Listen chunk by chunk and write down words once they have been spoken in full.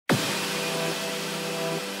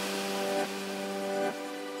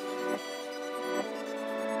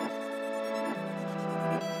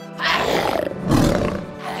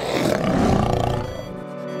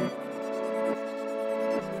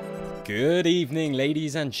Good evening,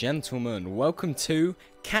 ladies and gentlemen. Welcome to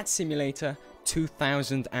Cat Simulator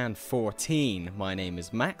 2014. My name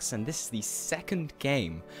is Max, and this is the second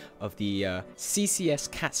game of the CCS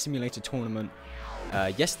Cat Simulator tournament.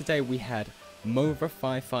 Yesterday we had Mova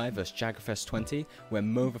 5-5 vs Jaggerfest 20, where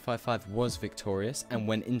Mova 5-5 was victorious and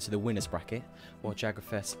went into the winners bracket, while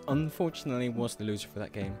Jaggerfest unfortunately was the loser for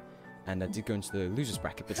that game and did go into the losers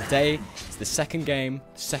bracket. But today it's the second game,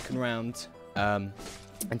 second round.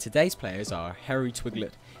 And today's players are Harry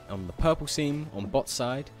Twiglet on the purple team on bot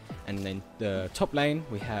side, and then the top lane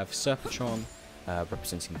we have Serpatron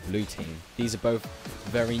representing the blue team. These are both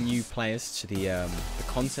very new players to the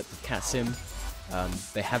concept of Cat Sim.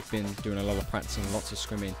 They have been doing a lot of practicing, lots of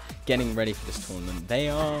scrimming, getting ready for this tournament. They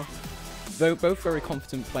are both very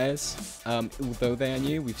confident players, although they are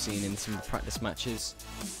new. We've seen in some of the practice matches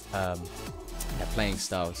their playing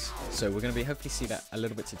styles, so we're going to be hopefully see that a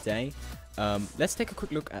little bit today. Let's take a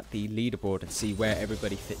quick look at the leaderboard and see where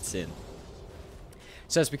everybody fits in.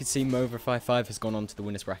 So as we can see, Mova 5-5 has gone on to the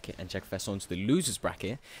winners bracket and Jaggerfest on to the losers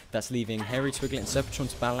bracket. That's leaving Harry Twiglet and Serpatron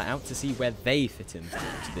to battle it out to see where they fit in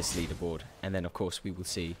to this leaderboard. And then of course we will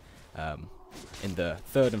see in the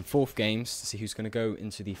third and fourth games to see who's going to go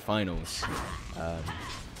into the finals.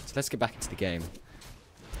 So let's get back into the game. So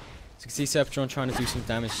you can see Serpatron trying to do some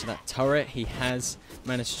damage to that turret. He has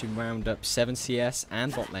managed to round up 7 CS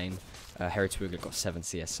and bot lane. Harry Twiglet got 7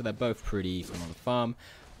 CS, so they're both pretty even on the farm.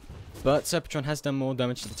 But Serpatron has done more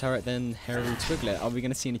damage to the turret than Harry Twiglet. Are we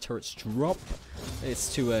going to see any turrets drop?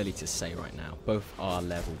 It's too early to say right now. Both are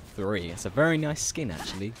level 3. It's a very nice skin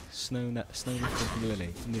actually. Snow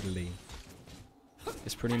Nidalee.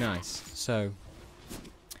 It's pretty nice. So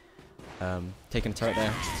taking a turret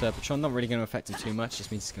there, Serpatron, not really going to affect him too much,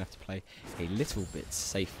 just means he's going to have to play a little bit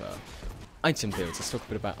safer. Item builds, let's talk a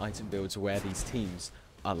bit about item builds, where these teams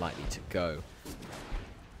are likely to go.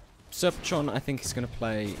 Serpatron, I think, is going to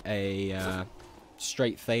play a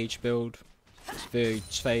straight Phage build.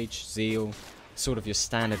 Phage, Zeal, sort of your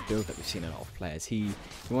standard build that we've seen a lot of players. He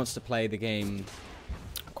wants to play the game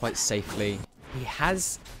quite safely. He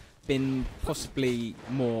has been possibly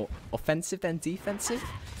more offensive than defensive.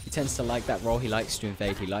 He tends to like that role. He likes to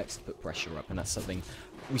invade. He likes to put pressure up, and that's something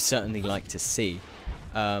we certainly like to see.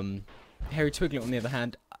 Harry Twiglet, on the other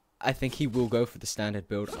hand, I think he will go for the standard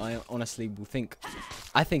build. I honestly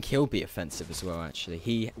I think he'll be offensive as well,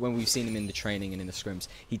 actually. When we've seen him in the training and in the scrims,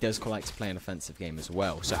 he does like to play an offensive game as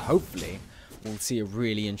well. So hopefully we'll see a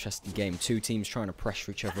really interesting game. Two teams trying to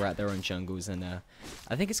pressure each other at their own jungles, and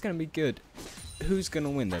I think it's going to be good. Who's going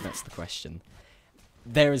to win though? That's the question.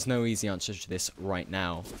 There is no easy answer to this right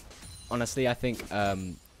now. Honestly, I think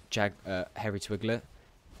Harry Twiglet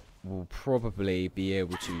will probably be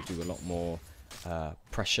able to do a lot more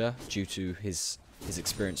pressure due to his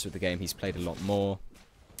experience with the game. He's played a lot more.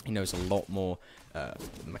 He knows a lot more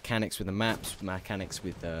mechanics with the maps, mechanics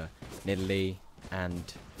with Nidalee, and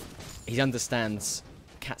he understands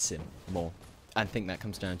Cat Sim more. I think that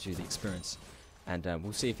comes down to the experience. And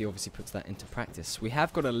we'll see if he obviously puts that into practice. We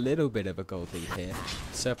have got a little bit of a gold lead here.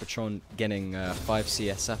 Serpatron getting 5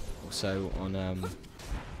 CS up or so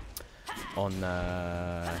on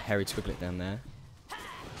Harry Twiglet down there.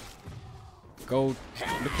 Gold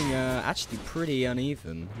looking actually pretty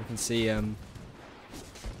uneven. We can see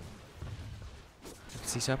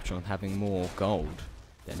Serpatron having more gold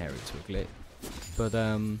than Harry Twiglet, but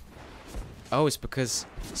oh, it's because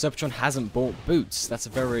Serpatron hasn't bought boots. That's a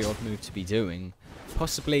very odd move to be doing.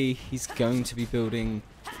 Possibly he's going to be building.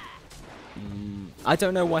 I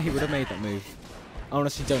don't know why he would have made that move. I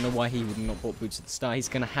honestly don't know why he would not bought boots at the start. He's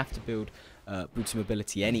going to have to build boots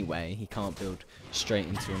mobility anyway. He can't build straight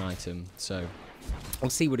into an item. So we'll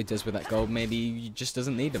see what he does with that gold. Maybe he just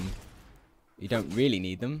doesn't need them. You don't really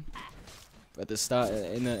need them at the start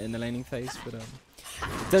in the laning phase, but it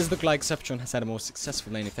does look like Serpatron has had a more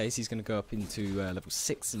successful laning phase. He's going to go up into level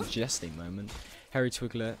 6 in just a moment. Harry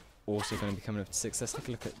Twiglet also going to be coming up to 6. Let's take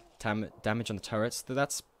a look at damage on the turrets.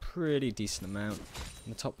 That's pretty decent amount.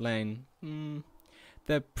 In the top lane,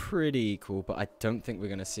 they're pretty equal, but I don't think we're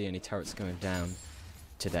going to see any turrets going down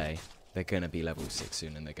today. They're going to be level 6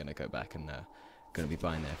 soon, and they're going to go back and going to be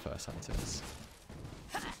buying their first items.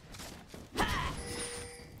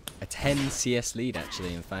 A 10 CS lead,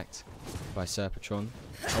 actually, in fact, by Serpatron.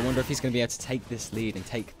 I wonder if he's going to be able to take this lead and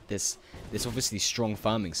take this obviously strong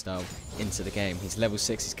farming style into the game. He's level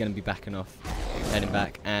 6, he's going to be backing off, heading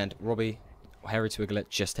back, and Harry Twiglet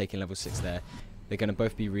just taking level 6 there. They're going to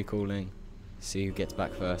both be recalling, see who gets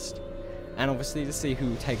back first, and obviously to see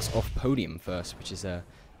who takes off podium first, which is a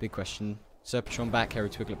big question. Serpatron back,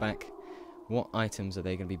 Harry Twiglet back. What items are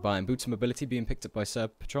they going to be buying? Boots of Mobility being picked up by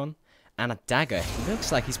Serpatron, and a dagger. It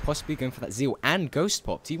looks like he's possibly going for that Zeal and Ghost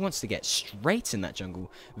Popped. He wants to get straight in that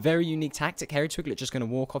jungle. Very unique tactic. Hairy Twiglet just going to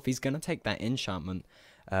walk off. He's going to take that enchantment.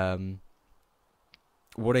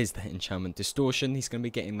 What is that enchantment? Distortion. He's going to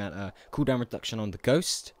be getting that cooldown reduction on the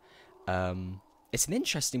Ghost. It's an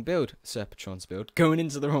interesting build, Serpentron's build. Going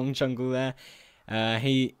into the wrong jungle there.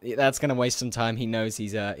 That's going to waste some time. He knows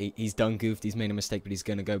he's done goofed, he's made a mistake, but he's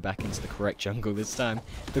going to go back into the correct jungle this time.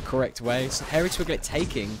 The correct way. So Hairy Twiglet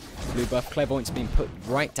taking blue buff. Clairvoyant's being put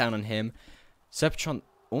right down on him. Serpentron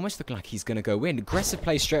almost looking like he's going to go in. Aggressive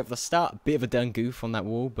play straight off the start. A bit of a done goof on that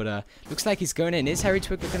wall, but looks like he's going in. Is Hairy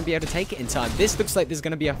Twiglet going to be able to take it in time? This looks like there's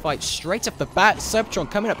going to be a fight straight off the bat. Serpentron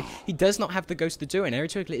coming up. He does not have the Ghost to do it, and Hairy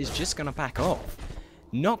Twiglet is just going to back off.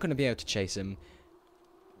 Not going to be able to chase him.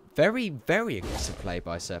 Very, very aggressive play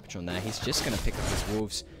by Serpentron there. He's just going to pick up his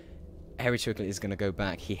wolves. Hairy Twiglet is going to go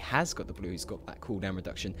back. He has got the blue. He's got that cooldown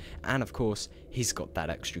reduction. And, of course, he's got that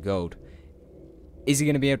extra gold. Is he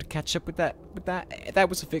going to be able to catch up with that? That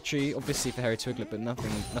was a victory, obviously, for Hairy Twiglet, but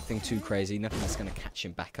nothing too crazy. Nothing that's going to catch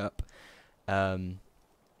him back up.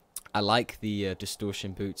 I like the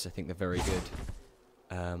distortion boots. I think they're very good.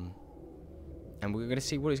 And we're going to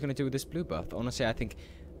see what he's going to do with this blue buff. Honestly, I think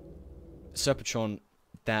Serpentron,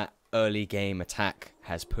 that early game attack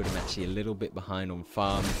has put him actually a little bit behind on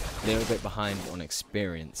farm, a little bit behind on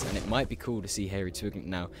experience, and it might be cool to see Hairy Twiglet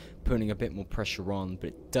now putting a bit more pressure on, but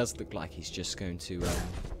it does look like he's just going to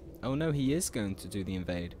oh no, he is going to do the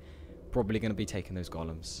invade. Probably going to be taking those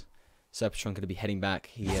golems. Serpentron going to be heading back.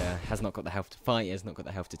 He has not got the health to fight, he has not got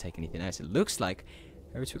the health to take anything else. It looks like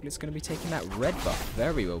Hairy Twiglet's going to be taking that red buff.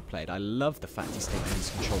 Very well played. I love the fact he's taking his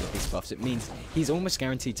control of these buffs. It means he's almost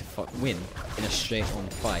guaranteed to win in a straight-on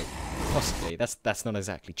fight. Possibly. That's not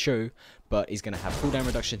exactly true, but he's going to have cooldown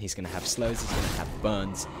reduction, he's going to have slows, he's going to have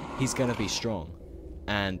burns. He's going to be strong.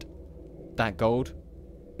 And that gold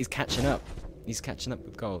is catching up. He's catching up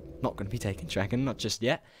with gold. Not going to be taking dragon, not just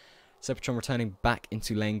yet. Serpentron returning back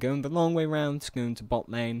into lane, going the long way round, going to bot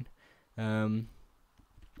lane.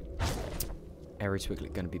 Hairy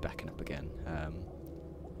Twiglet going to be backing up again.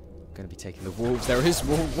 Going to be taking the wolves. There is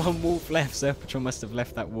one wolf left. Serpentron must have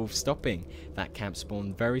left that wolf, stopping that camp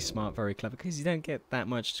spawn. Very smart, very clever, because you don't get that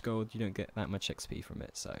much gold, you don't get that much XP from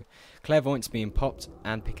it. So Clairvoyant's being popped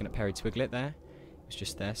and picking up Hairy Twiglet there. It's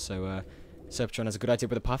just there. So Serpentron has a good idea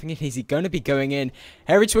where the pathing is. Is he going to be going in?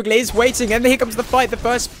 Hairy Twiglet is waiting, and here comes the fight. The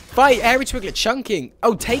first fight. Hairy Twiglet chunking.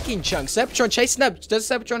 Oh, taking chunks. Serpentron chasing up. Does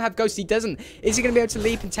Serpentron have Ghost? He doesn't. Is he going to be able to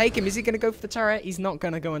leap and take him? Is he going to go for the turret? He's not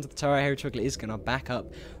going to go under the turret. Hairy Twiglet is going to back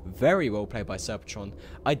up. Very well played by Serpentron.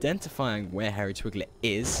 Identifying where Hairy Twiglet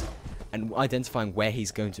is and identifying where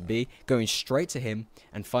he's going to be, going straight to him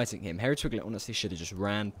and fighting him. Hairy Twiglet honestly should have just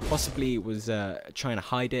ran. Possibly was trying to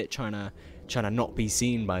hide it, trying to not be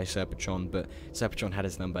seen by Serpentron, but Serpentron had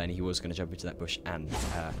his number and he was going to jump into that bush and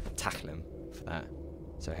tackle him for that.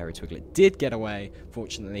 So Hairy Twiglet did get away.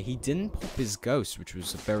 Fortunately, he didn't pop his Ghost, which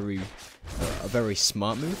was a very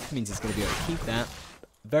smart move. It means he's going to be able to keep that.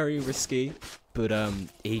 Very risky, but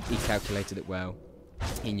he calculated it well.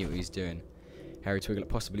 He knew what he was doing. Hairy Twiglet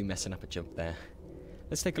possibly messing up a jump there.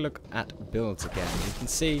 Let's take a look at builds again. You can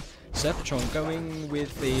see Serpentron going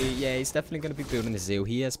with the... Yeah, he's definitely going to be building the Zeal.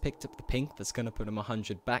 He has picked up the pink. That's going to put him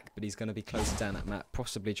 100 back, but he's going to be closing down that map,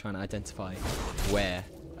 possibly trying to identify where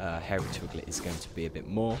Hairy Twiglet is going to be a bit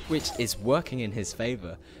more, which is working in his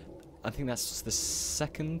favour. I think that's the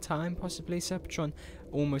second time, possibly, Serpentron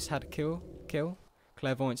almost had a kill.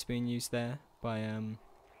 Clairvoyant's being used there by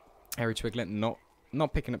Hairy Twiglet.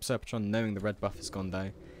 Not picking up Serpentron, knowing the red buff is gone,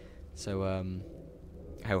 though. So,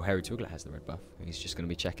 Hairy Twiglet has the red buff. He's just going to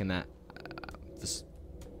be checking that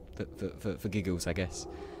for giggles, I guess.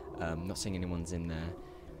 Not seeing anyone's in there.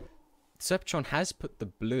 Serpentron has put the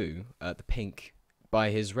blue, the pink, by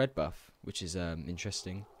his red buff, which is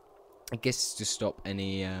interesting. I guess to stop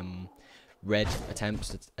any red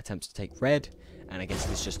attempts to take red, and I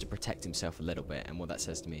guess it's just to protect himself a little bit. And what that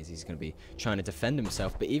says to me is he's going to be trying to defend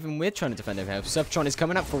himself. But even with trying to defend himself, Serpentron is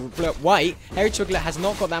coming up for white. Hairy Twiglet has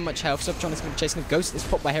not got that much health. Serpentron is going to be chasing the Ghost. Is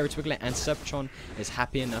popped by Hairy Twiglet, and Serpentron is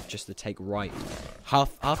happy enough just to take right.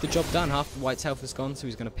 Half the job done. Half the white's health is gone, so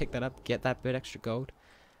he's going to pick that up, get that bit extra gold.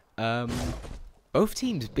 Both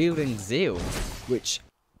teams building Zeal, which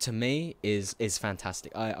to me is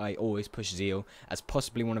fantastic. I always push Zeal as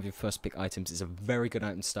possibly one of your first pick items. It's a very good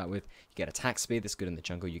item to start with. You get attack speed, that's good in the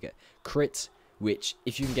jungle. You get crit, which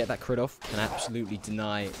if you can get that crit off, can absolutely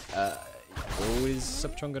deny. Is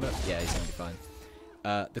Serpentron gonna? Yeah, he's gonna be fine.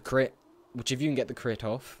 The crit, which if you can get the crit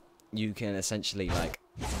off, you can essentially like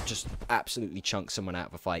just absolutely chunk someone out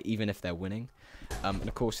of a fight, even if they're winning. And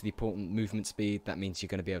of course, with the important movement speed, that means you're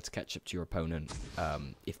going to be able to catch up to your opponent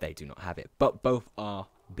if they do not have it. But both are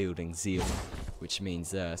building zeal, which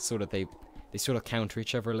means they sort of counter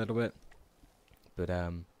each other a little bit. But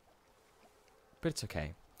it's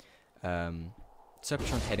okay.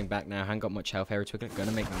 Serpentron heading back now. Haven't got much health. Harry Twiglet going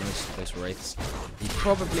to make the most of those wraiths. He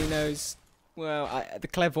probably knows. Well, the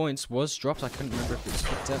clairvoyance was dropped. I couldn't remember if it was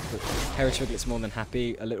picked up, but Harry Twiglet's more than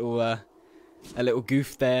happy. A little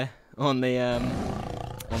goof there on the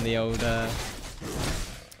old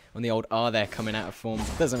R there coming out of form.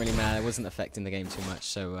 Doesn't really matter. It wasn't affecting the game too much,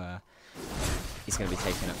 so he's going to be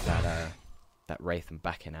taking up that wraith and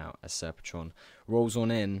backing out as Serpentron rolls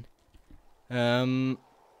on in.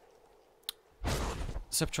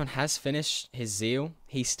 Serpentron has finished his zeal.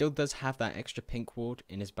 He still does have that extra pink ward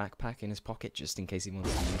in his backpack, in his pocket, just in case he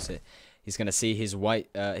wants to use it. He's going to see his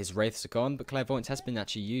his wraiths are gone, but clairvoyance has been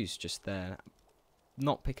actually used just there.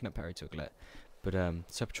 Not picking up Harry Twiglet, but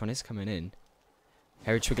Serpentron is coming in.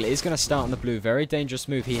 Harry Twiglet is going to start on the blue. Very dangerous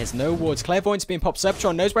move. He has no wards. Clairvoyance being popped.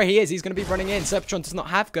 Serpentron knows where he is. He's going to be running in. Serpentron does not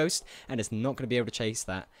have Ghost and is not going to be able to chase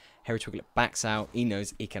that. Harry Twiglet backs out. He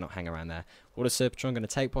knows he cannot hang around there. What is Serpentron going to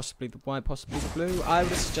take? Possibly the white, possibly the blue. I would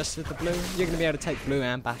have suggested the blue. You're going to be able to take blue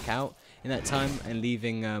and back out in that time, and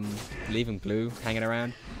leaving blue hanging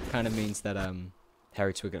around kind of means that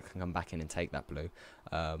Harry Twiglet can come back in and take that blue.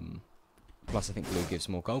 Plus, I think blue gives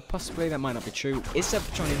more gold. Possibly, that might not be true. Is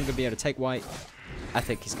Serpentron even going to be able to take white? I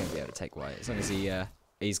think he's going to be able to take white. As long as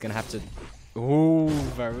he's going to have to... Ooh,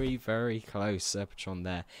 very, very close. Serpentron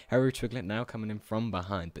there. Harry Twiglet now coming in from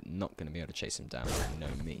behind, but not going to be able to chase him down by no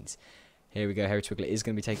means. Here we go. Harry Twiglet is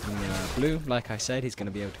going to be taking blue. Like I said, he's going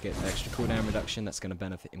to be able to get an extra cooldown reduction. That's going to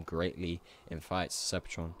benefit him greatly in fights.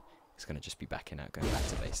 Serpentron is going to just be backing out, going back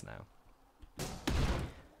to base now.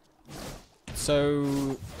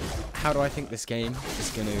 So, how do I think this game is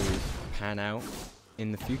going to pan out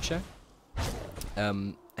in the future?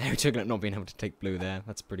 Harry Twiglet not being able to take blue there.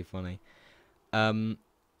 That's pretty funny. I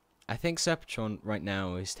think Serpentron right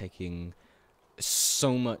now is taking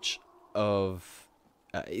so much of...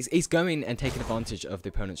 he's going and taking advantage of the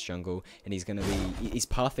opponent's jungle, and he's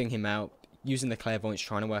pathing him out, using the clairvoyance,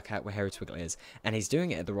 trying to work out where Harry Twiglet is, and he's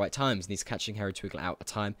doing it at the right times, and he's catching Harry Twiglet out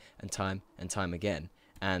time and time and time again.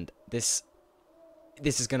 And this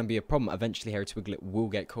is going to be a problem. Eventually, Harry Twiglet will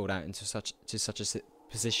get called out into such a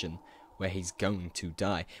position where he's going to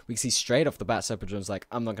die. We can see straight off the bat, Serpentron's like,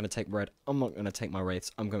 I'm not going to take red, I'm not going to take my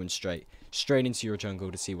wraiths, I'm going straight into your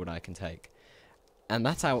jungle to see what I can take. And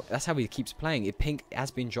that's how he keeps playing. Pink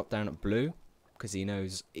has been dropped down at blue because he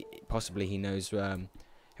knows, possibly he knows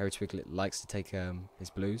Harry Twiglet likes to take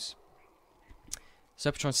his blues.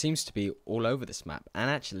 Serpentron seems to be all over this map,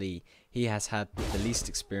 and actually he has had the least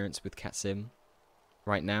experience with Cat Sim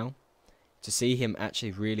right now. To see him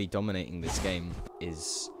actually really dominating this game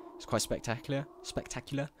is quite spectacular.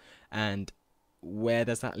 And where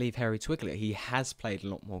does that leave Harry Twiglet? He has played a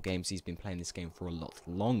lot more games. He's been playing this game for a lot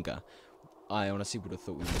longer. I honestly would have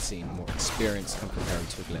thought we would have seen more experience come from Harry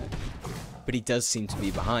Twiglet. But he does seem to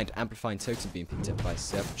be behind. Amplifying Totem being picked up by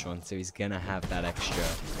Serpentron, so he's going to have that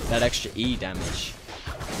extra E damage,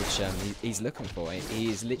 which he's looking for. He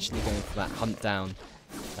is literally going for that hunt down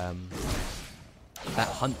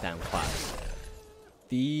class.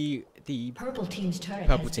 The purple team's turret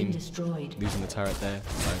purple has team been destroyed. Losing the turret there,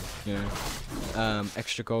 so you know,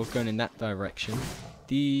 extra gold going in that direction.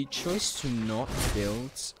 The choice to not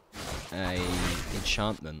build a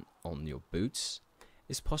enchantment on your boots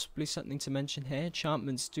is possibly something to mention here.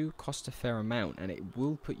 Enchantments do cost a fair amount, and it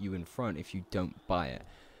will put you in front if you don't buy it.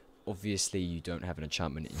 Obviously, you don't have an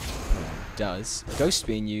enchantment, and your opponent does. Ghost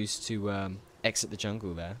being used to exit the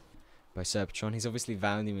jungle there by Serpentron. He's obviously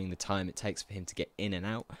valuing the time it takes for him to get in and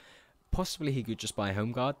out. Possibly he could just buy a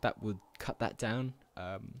home guard. That would cut that down.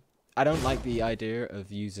 I don't like the idea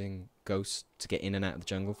of using Ghost to get in and out of the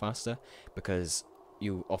jungle faster, because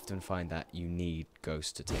you often find that you need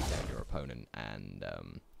Ghost to take down your opponent, and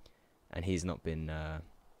he's not been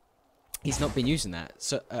using that.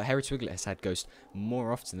 So Harry Twiglet has had Ghost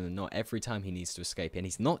more often than not every time he needs to escape, and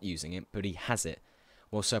he's not using it, but he has it.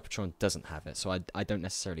 Well, Serpentron doesn't have it, so I don't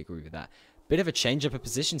necessarily agree with that. Bit of a change up of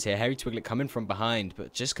positions here. Harry Twiglet coming from behind,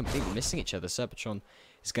 but just completely missing each other. Serpentron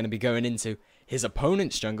is going to be going into his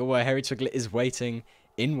opponent's jungle, where Harry Twiglet is waiting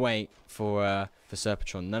in wait for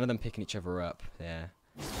Serpentron. None of them picking each other up there.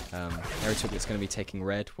 Harry Twiglet's going to be taking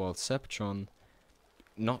red, while Serpentron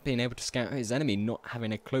not being able to scout his enemy, not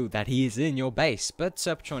having a clue that he is in your base. But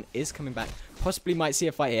Serpentron is coming back. Possibly might see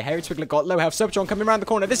a fight here. Hairy Twiggler got low health. Serpentron coming around the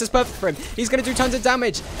corner. This is perfect for him. He's going to do tons of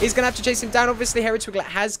damage. He's going to have to chase him down. Obviously, Hairy Twiggler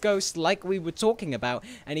has Ghost like we were talking about,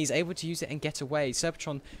 and he's able to use it and get away.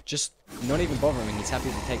 Serpentron just not even bothering. He's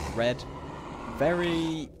happy to take red.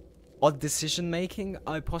 Very odd decision making.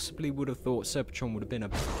 I possibly would have thought Serpentron would have been a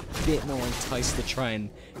bit more enticed to try and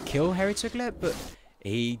kill Hairy Twiggler, but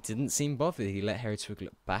he didn't seem bothered. He let Hairy Twiggler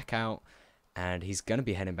back out, and he's going to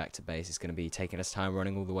be heading back to base. He's going to be taking his time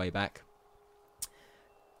running all the way back.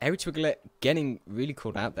 Hairy Twiggler getting really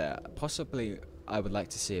called out there. Possibly, I would like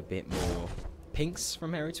to see a bit more pinks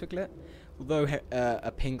from Hairy Twiggler. Although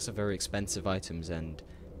pinks are very expensive items, and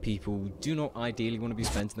people do not ideally want to be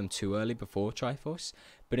spending them too early before Triforce.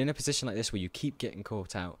 But in a position like this where you keep getting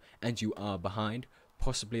caught out and you are behind,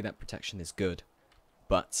 possibly that protection is good.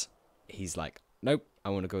 But he's like, nope, I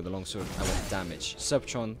want to go with the longsword. I want damage.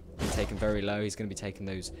 Serpentron been taken very low. He's going to be taking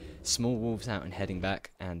those small wolves out and heading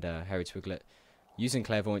back. And Hairy Twiggler using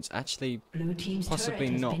clairvoyance, actually possibly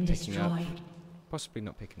not picking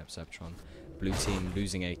up Serpentron. Blue team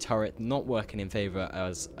losing a turret, not working in favor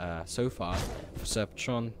as so far for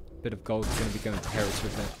Serpentron. Bit of gold is going to be going to Hairy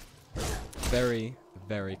Twiggler. Very,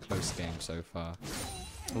 very close game so far.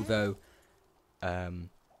 Although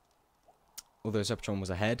Serpentron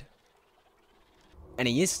was ahead, and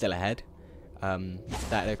he is still ahead,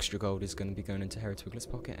 that extra gold is going to be going into Hairy Twiggler's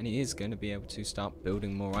pocket, and he is going to be able to start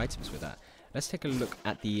building more items with that. Let's take a look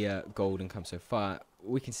at the gold income so far.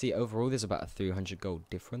 We can see overall there's about a 300 gold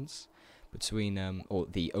difference between, or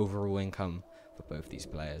the overall income for both these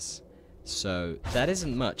players. So that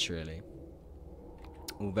isn't much, really.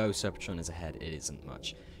 Although Serpentron is ahead, it isn't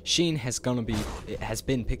much. Sheen has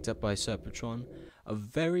been picked up by Serpentron. A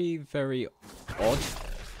very, very odd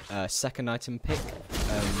second item pick,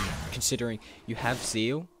 considering you have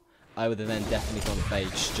Zeal. I would have then definitely gone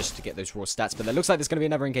Phage just to get those raw stats, but it looks like there's going to be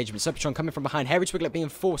another engagement. Serpentron coming from behind. Hairy Twiggler being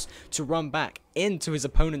forced to run back into his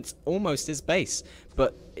opponent's, almost his base.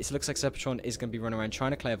 But it looks like Serpentron is going to be running around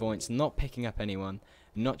trying to clairvoyance, not picking up anyone.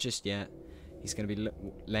 Not just yet. He's going to be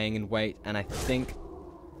laying in wait, and I think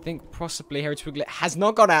possibly Hairy Twiggler has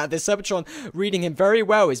not got out of this. Serpentron reading him very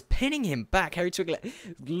well, is pinning him back. Hairy Twiggler,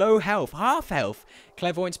 low health, half health.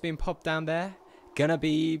 Clairvoyance being popped down there. Gonna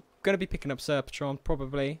be picking up Serpentron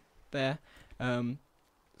probably there.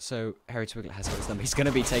 So Hairy Twiggler has got his number. He's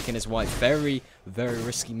gonna be taking his white. Very, very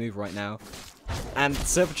risky move right now. And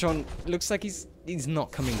Serpentron looks like he's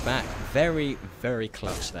not coming back. Very, very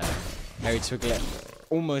clutch there. Hairy Twiggler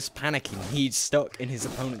almost panicking. He's stuck in his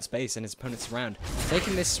opponent's base and his opponent's round.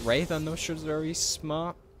 Taking this Wraith, I'm not sure is very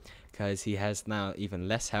smart, because he has now even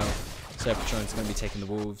less health. Serpentron's going to be taking the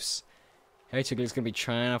wolves. Hairy Twiggler's going to be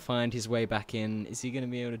trying to find his way back in. Is he going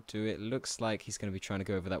to be able to do it? Looks like he's going to be trying to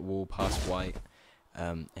go over that wall past white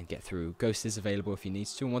and get through. Ghost is available if he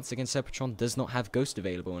needs to. And once again, Serpentron does not have Ghost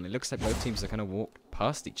available, and it looks like both teams are going to walk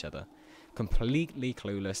past each other. Completely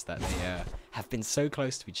clueless that they have been so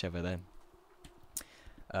close to each other then.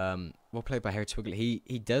 Well played by Hairy Twiggler.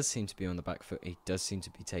 He does seem to be on the back foot. He does seem to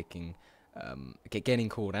be taking, getting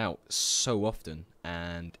called out so often,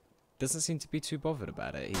 and doesn't seem to be too bothered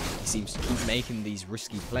about it. He seems to keep making these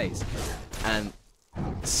risky plays, and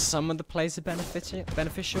some of the plays are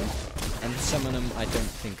beneficial, and some of them I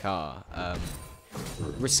don't think are.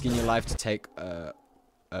 Risking your life to take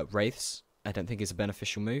wraiths, I don't think is a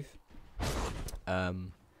beneficial move.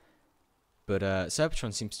 But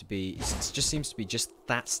Serpentron seems to be just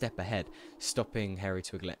that step ahead, stopping Hairy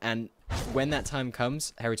Twiggler. And when that time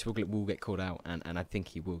comes, Hairy Twiggler will get called out, and I think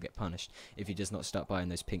he will get punished if he does not start buying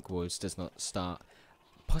those pink wards, does not start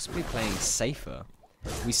possibly playing safer.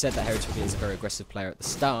 We said that Hairy Twiggler is a very aggressive player at the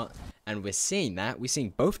start, and we're seeing that. We're seeing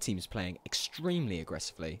both teams playing extremely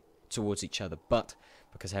aggressively towards each other, but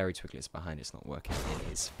because Hairy Twiggler is behind, it's not working in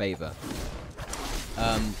his favour.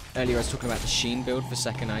 Earlier I was talking about the Sheen build for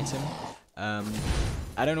second item.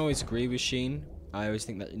 I don't always agree with Sheen. I always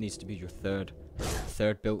think that it needs to be your third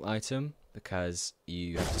built item, because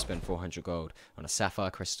you have to spend 400 gold on a sapphire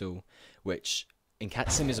crystal, which in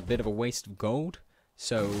Cat Sim is a bit of a waste of gold,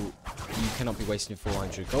 so you cannot be wasting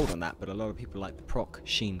 400 gold on that. But a lot of people like the proc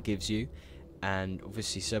Sheen gives you, and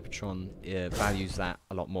obviously Serpentron values that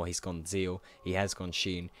a lot more. He's gone Zeal, he has gone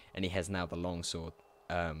Sheen, and he has now the longsword.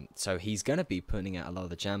 So he's going to be putting out a lot of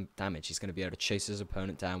the damage. He's going to be able to chase his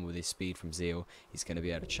opponent down with his speed from Zeal. He's going to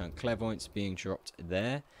be able to chunk. Clairvoyance being dropped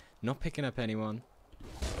there. Not picking up anyone.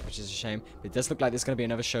 which is a shame. But it does look like there's going to be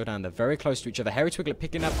another showdown. They're very close to each other. Harry Twiglet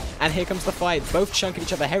picking up, and here comes the fight. Both chunking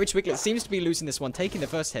each other. Harry Twiglet seems to be losing this one, taking the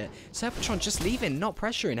first hit. Serpentron just leaving, not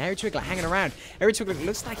pressuring. Harry Twiglet hanging around. Harry Twiglet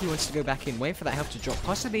looks like he wants to go back in, waiting for that health to drop,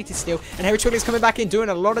 possibly to steal. And Harry Twiglet's coming back in, doing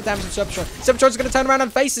a lot of damage to Serpentron. Serpentron's going to turn around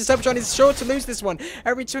and face it. Serpentron is sure to lose this one.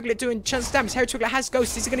 Harry Twiglet doing chance damage. Harry Twiglet has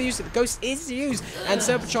Ghost. Is he going to use it? The Ghost is used, and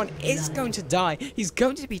Serpentron is going to die. He's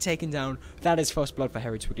going to be taken down. That is first blood for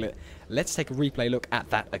Harry Twiglet. Let's take a replay look at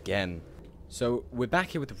that again. So we're back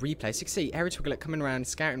here with the replay. So you can see Harry Twiglet coming around,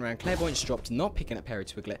 scouting around. Clairvoyance dropped, not picking up Harry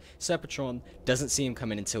Twiglet. Serpentron doesn't see him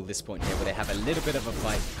coming until this point here, where they have a little bit of a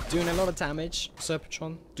fight. Doing a lot of damage.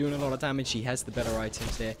 Serpentron doing a lot of damage. He has the better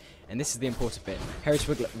items here. And this is the important bit. Harry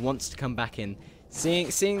Twiglet wants to come back in.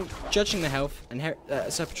 Judging the health, and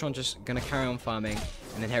Serpentron just going to carry on farming.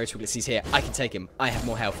 And then Harry Twiglet sees here, I can take him. I have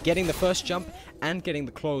more health. Getting the first jump and getting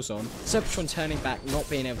the claws on. Serpentron turning back, not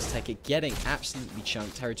being able to take it. Getting absolutely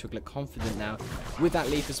chunked. Harry Twiglet confident now with that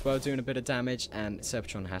leaf as well, doing a bit of damage. And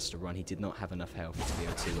Serpentron has to run. He did not have enough health to be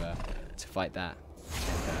able to fight that.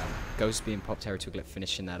 And Ghost being popped, Harry Twiglet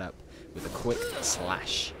finishing that up with a quick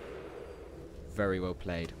slash. Very well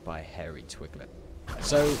played by Harry Twiglet.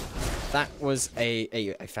 So that was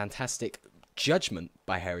a fantastic judgment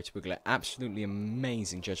by Harry Twiglet. Absolutely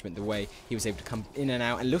amazing judgment, the way he was able to come in and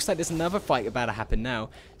out. And looks like there's another fight about to happen now.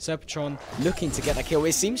 Serpentron looking to get that kill.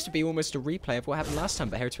 It seems to be almost a replay of what happened last time,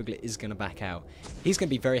 but Harry Twiglet is going to back out. He's going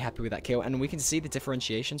to be very happy with that kill, and we can see the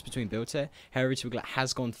differentiations between builds here. Harry Twiglet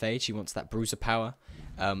has gone Phage. He wants that Bruiser power.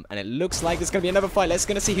 And it looks like there's going to be another fight. Let's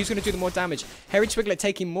going to see who's going to do the more damage. Harry Twiglet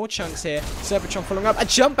taking more chunks here. Serpentron following up. A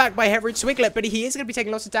jump back by Harry Twiglet, but he is going to be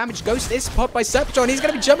taking lots of damage. Ghost is popped by Serpentron. He's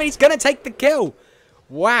going to be jumping. He's going to take the kill.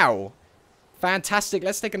 Wow. Fantastic.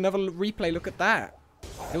 Let's take another replay look at that.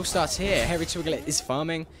 It all starts here. Harry Twiglet is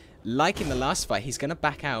farming. Like in the last fight, he's going to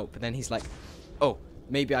back out, but then he's like, oh,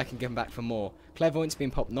 maybe I can get him back for more. Clairvoyance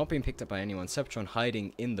being popped, not being picked up by anyone. Serpentron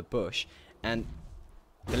hiding in the bush. And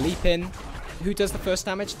the leap in. Who does the first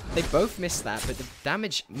damage? They both miss that, but the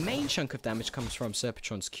damage, main chunk of damage comes from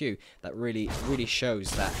Serpentron's Q. That really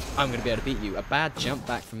shows that I'm going to be able to beat you. A bad jump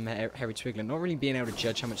back from Harry Twiglet, not really being able to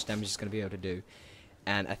judge how much damage he's going to be able to do.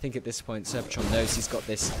 And I think at this point, Serpentron knows he's got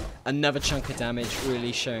this another chunk of damage,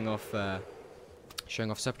 really showing off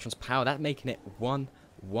Serpentron's power. That making it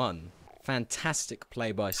 1-1. Fantastic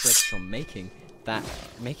play by Serpentron, making that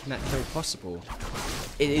kill possible.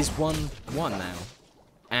 It is 1-1 now.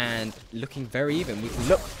 And looking very even.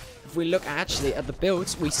 If we look actually at the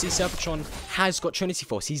builds, we see Serpentron has got Trinity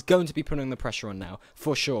Force. He's going to be putting the pressure on now,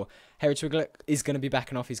 for sure. Harry Twiglet is going to be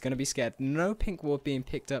backing off. He's going to be scared. No pink ward being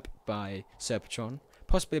picked up by Serpentron.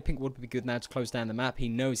 Possibly a pink ward would be good now to close down the map. He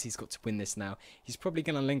knows he's got to win this now. He's probably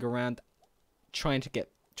going to linger around, trying to get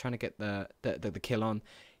the kill on.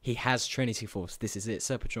 He has Trinity Force. This is it.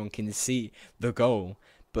 Serpentron can see the goal,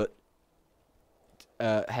 but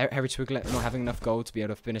Harry Twiglet not having enough gold to be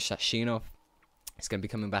able to finish that Sheen off. It's going to be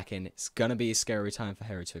coming back in. It's going to be a scary time for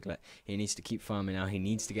Harry Twiglet. He needs to keep farming now. He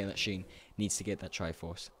needs to get that Sheen. Needs to get that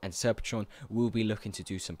Triforce. And Serpentron will be looking to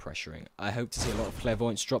do some pressuring. I hope to see a lot of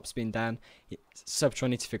Clairvoyance drops being down. Serpentron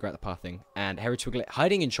needs to figure out the pathing. And Harry Twiglet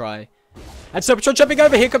hiding in Tri. And Serpentron jumping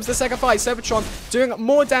over. Here comes the second fight. Serpentron doing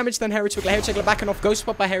more damage than Harry Twiglet. Harry Twiglet backing off. Ghost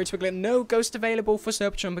pop by Harry Twiglet. No ghost available for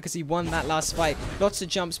Serpentron because he won that last fight. Lots of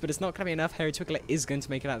jumps, but it's not going to be enough. Harry Twiglet is going to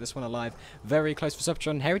make it out of this one alive. Very close for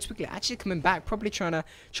Serpentron. Harry Twiglet actually coming back. Probably trying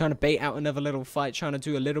to bait out another little fight. Trying to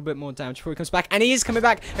do a little bit more damage before he comes back. And he is coming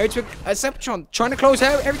back. Harry Twiglet, Serpentron trying to close.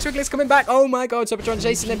 Harry Twiglet's coming back. Oh my god. Serpentron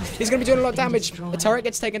chasing him. He's going to be doing a lot of damage. A turret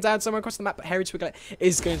gets taken down somewhere across the map, but Harry Twiglet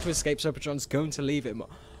is going to escape. Serpentron's going to leave him.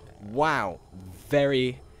 Wow.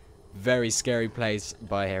 Very, very scary plays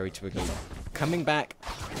by Harry Twiglet. Coming back,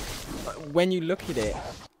 when you look at it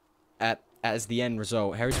as the end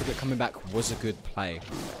result, Harry Twiglet coming back was a good play.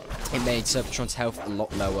 It made Serpentron's health a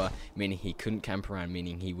lot lower, meaning he couldn't camp around,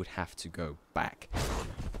 meaning he would have to go back.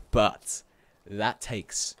 But that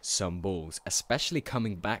takes some balls, especially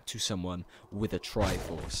coming back to someone with a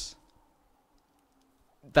Triforce.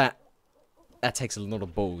 That takes a lot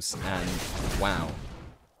of balls, and wow.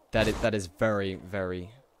 That is very,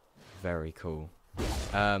 very, very cool.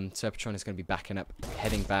 Serpentron is going to be backing up,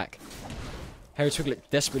 heading back. Harry Twiglet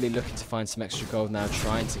desperately looking to find some extra gold now,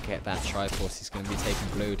 trying to get that Triforce. He's going to be taking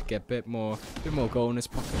blue to get a bit more gold in his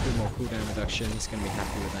pocket, a bit more cooldown reduction. He's going to be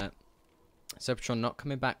happy with that. Serpentron not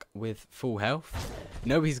coming back with full health.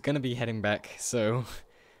 No, he's going to be heading back, so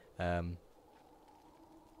there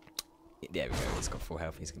we go. He's got full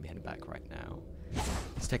health. He's going to be heading back right now.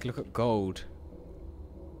 Let's take a look at gold.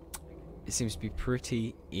 It seems to be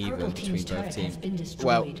pretty even between both teams.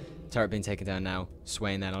 Well, Turret being taken down now,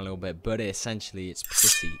 swaying that a little bit, but essentially it's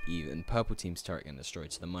pretty even. Purple team's turret getting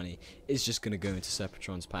destroyed, so the money is just going to go into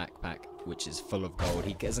Serpentron's backpack, which is full of gold.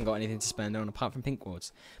 He hasn't got anything to spend on apart from pink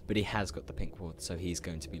wards, but he has got the pink ward, so he's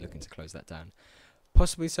going to be looking to close that down.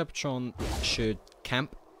 Possibly Serpentron should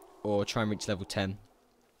camp or try and reach level 10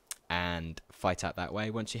 and fight out that way.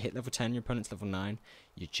 Once you hit level 10, your opponent's level 9,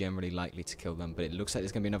 you're generally likely to kill them. But it looks like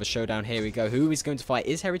there's going to be another showdown. Here we go. Who is going to fight?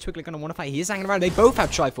 Is Harry Twiglet going to want to fight? He is hanging around. They both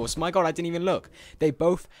have Triforce. My god, I didn't even look. They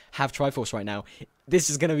both have Triforce right now. This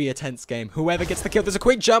is going to be a tense game. Whoever gets the kill, there's a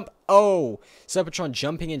quick jump. Oh, Serpentron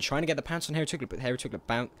jumping in, trying to get the pounce on Harry Twiglet, but Harry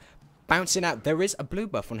Twiglet bouncing out. There is a blue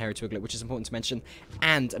buff on Harry Twiglet, which is important to mention,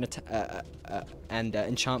 and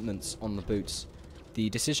enchantments on the boots. The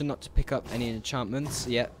decision not to pick up any enchantments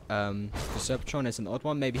yet for Serpentron is an odd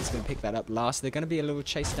one. Maybe he's going to pick that up last. They're going to be a little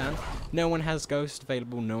chase down. No one has Ghost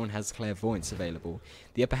available. No one has Clairvoyance available.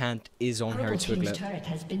 The upper hand is on Harry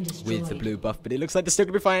Twiglet with the blue buff, but it looks like they're still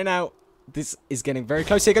going to be fighting out. This is getting very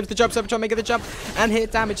close. Here comes the jump. Serpentron making the jump and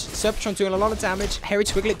hit damage. Serpentron doing a lot of damage. Harry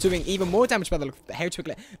Twiglet doing even more damage by the look. Harry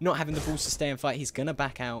Twiglet not having the balls to stay and fight. He's going to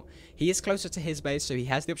back out. He is closer to his base, so he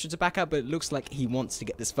has the option to back out, but it looks like he wants to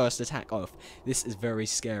get this first attack off. This is very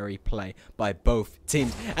scary play by both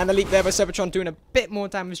teams. And the leap there by Serpentron doing a bit more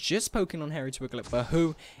damage, just poking on Harry Twiglet, but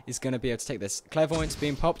who is going to be able to take this? Clairvoyance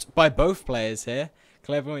being popped by both players here.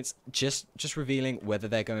 Clairvoyance just revealing whether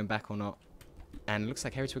they're going back or not. And it looks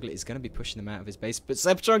like Harry Twiglet is going to be pushing them out of his base. But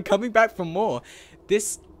Serpentron coming back for more.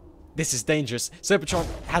 This is dangerous. Serpentron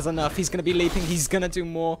has enough. He's going to be leaping. He's going to do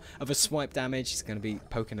more of a swipe damage. He's going to be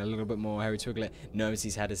poking a little bit more. Harry Twiglet knows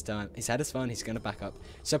he's had his time. He's had his fun. He's going to back up.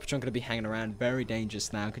 Serpentron going to be hanging around. Very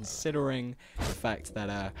dangerous now, considering the fact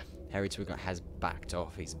that Harry Twiglet has backed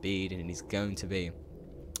off. He's beading and he's going to be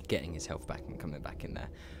getting his health back and coming back in there.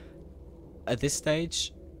 At this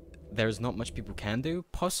stage, there is not much people can do.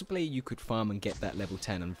 Possibly you could farm and get that level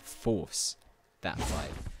 10 and force that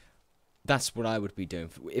fight. That's what I would be doing.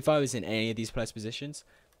 If I was in any of these players' positions,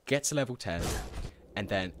 get to level 10 and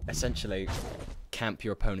then essentially camp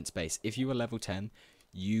your opponent's base. If you are level 10,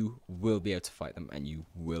 you will be able to fight them and you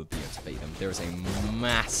will be able to beat them. There is a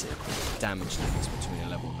massive damage difference between a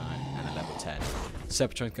level 9 and a level 10.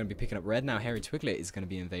 Serpentron's going to be picking up red. Now Harry Twiglet is going to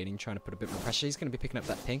be invading, trying to put a bit more pressure. He's going to be picking up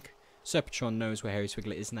that pink. Serpentron knows where Harry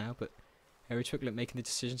Twiglet is now, but Harry Twiglet making the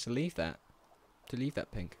decision to leave that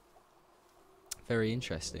pink. Very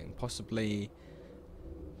interesting. Possibly,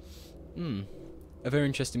 a very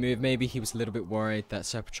interesting move. Maybe he was a little bit worried that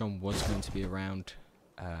Serpentron was going to be around.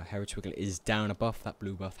 Harry Twiglet is down a buff. That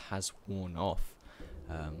blue buff has worn off.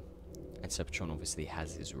 And Serpentron obviously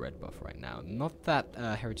has his red buff right now. Not that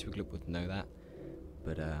Harry Twiglet would know that,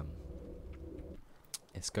 but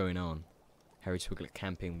it's going on. Harry Twiglet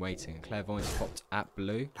camping, waiting, and Clairvoyance popped at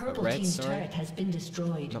blue, at red, sorry. Turret has been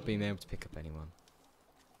destroyed. Not being able to pick up anyone.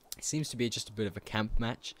 It seems to be just a bit of a camp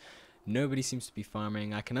match. Nobody seems to be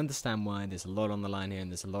farming. I can understand why. There's a lot on the line here,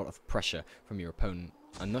 and there's a lot of pressure from your opponent.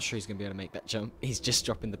 I'm not sure he's going to be able to make that jump. He's just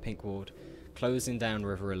dropping the pink ward, closing down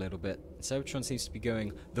river a little bit. Serpentron seems to be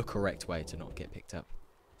going the correct way to not get picked up.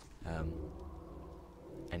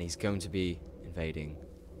 And he's going to be invading.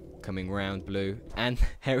 Coming round blue, and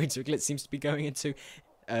Harry Twiglet seems to be going into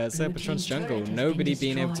Serpentron's jungle. Nobody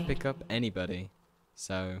being able to pick up anybody.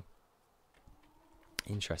 So,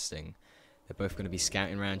 interesting. They're both going to be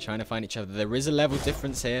scouting around, trying to find each other. There is a level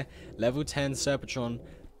difference here. Level 10 Serpentron,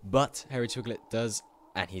 but Harry Twiglet does,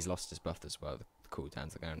 and he's lost his buff as well. The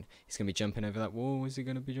cooldowns are going. He's going to be jumping over that wall. Is he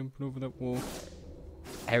going to be jumping over that wall?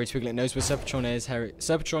 Harry Twiglet knows where Serpentron is.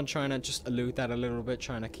 Serpentron trying to just elude that a little bit,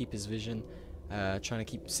 trying to keep his vision. Trying to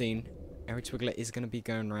keep seen. Harry Twiglet is going to be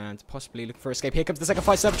going around, possibly looking for escape. Here comes the second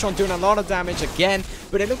fight. Serpentron doing a lot of damage again,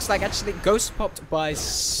 but it looks like actually Ghost popped by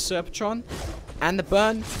Serpentron, and the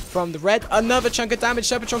burn from the red. Another chunk of damage.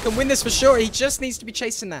 Serpentron can win this for sure. He just needs to be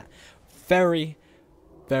chasing that. Very,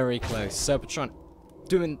 very close. Serpentron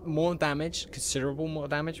doing more damage, considerable more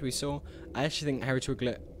damage. We saw. I actually think Harry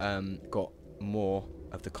Twiglet got more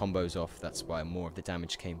of the combos off. That's why more of the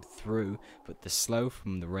damage came through, but the slow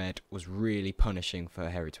from the red was really punishing for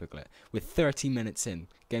Harry Twiglet. With 30 minutes in,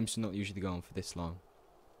 games do not usually go on for this long,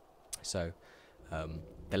 so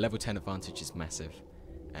the level 10 advantage is massive,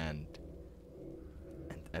 and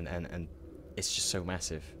it's just so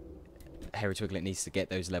massive. Harry Twiglet needs to get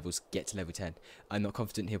those levels, get to level 10. I'm not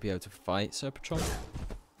confident he'll be able to fight Serpentron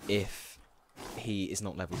if he is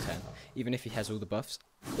not level 10. Even if he has all the buffs,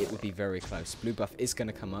 it would be very close. Blue buff is going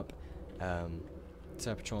to come up.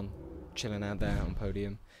 Serpentron chilling out there on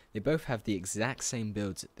podium. They both have the exact same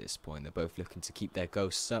builds at this point. They're both looking to keep their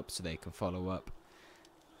ghosts up so they can follow up.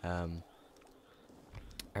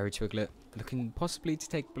 Harry Twiglet looking possibly to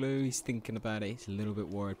take blue. He's thinking about it. He's a little bit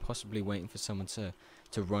worried, possibly waiting for someone to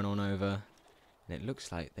run on over. And it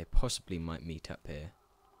looks like they possibly might meet up here.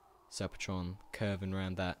 Serpatron curving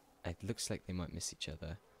around that. It looks like they might miss each other.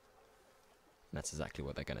 And that's exactly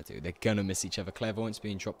what they're going to do. They're going to miss each other. Clairvoyant's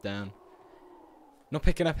being dropped down. Not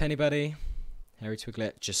picking up anybody. Harry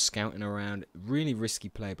Twiglet just scouting around. Really risky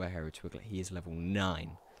play by Harry Twiglet. He is level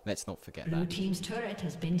 9. Let's not forget that. Blue team's turret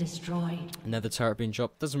has been destroyed. Another turret being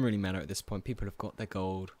dropped. Doesn't really matter at this point. People have got their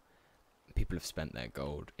gold. People have spent their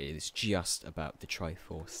gold. It is just about the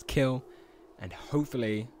Triforce kill. And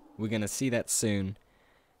hopefully we're going to see that soon.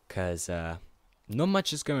 Because not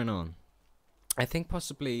much is going on. I think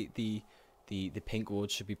possibly the pink ward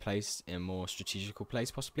should be placed in a more strategical place.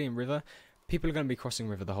 Possibly in river. People are going to be crossing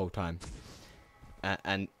river the whole time.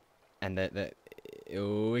 And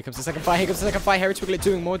oh, here comes the second fight. Here comes the second fight. Harry Twiglet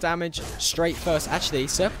doing more damage straight first. Actually,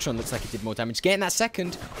 Serpatron looks like he did more damage. Getting that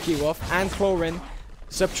second Q off. And Chlorin.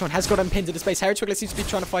 Serpatron has got him pinned into space. Harry Twiglet seems to be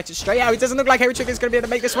trying to fight it straight out. It doesn't look like Harry Twiglet is going to be able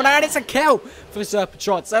to make this one out. And it's a kill for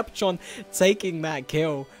Serpatron. Serpatron taking that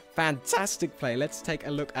kill. Fantastic play. Let's take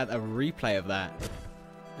a look at a replay of that.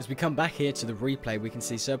 As we come back here to the replay, we can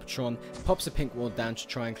see Serpatron pops a pink ward down to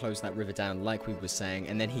try and close that river down, like we were saying,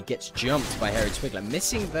 and then he gets jumped by Harry Twiglet,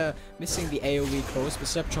 missing the AoE clause, but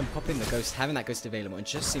Serpatron popping the ghost, having that ghost available, and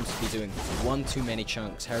just seems to be doing one too many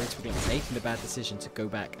chunks. Harry Twiglet making the bad decision to go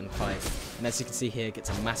back and fight, and as you can see here, gets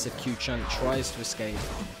a massive Q chunk, tries to escape,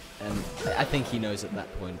 and I think he knows at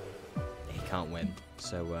that point he can't win.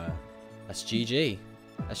 So that's GG.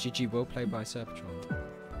 That's GG. Well played by Serpatron.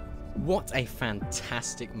 What a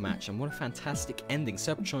fantastic match, and what a fantastic ending.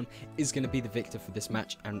 Serpatron is going to be the victor for this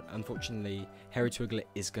match, and unfortunately, Harry Twiglet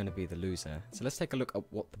is going to be the loser. So let's take a look at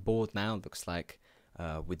what the board now looks like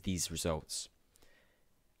with these results.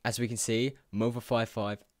 As we can see,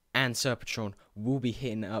 Mova55 and Serpatron will be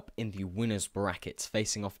hitting up in the winners brackets,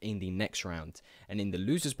 facing off in the next round. And in the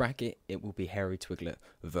losers bracket, it will be Harry Twiglet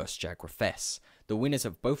versus Jagrafess. The winners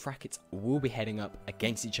of both brackets will be heading up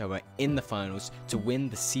against each other in the finals to win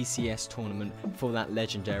the CCS tournament for that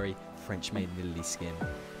legendary French-made Lily skin.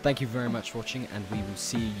 Thank you very much for watching, and we will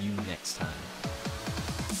see you next time.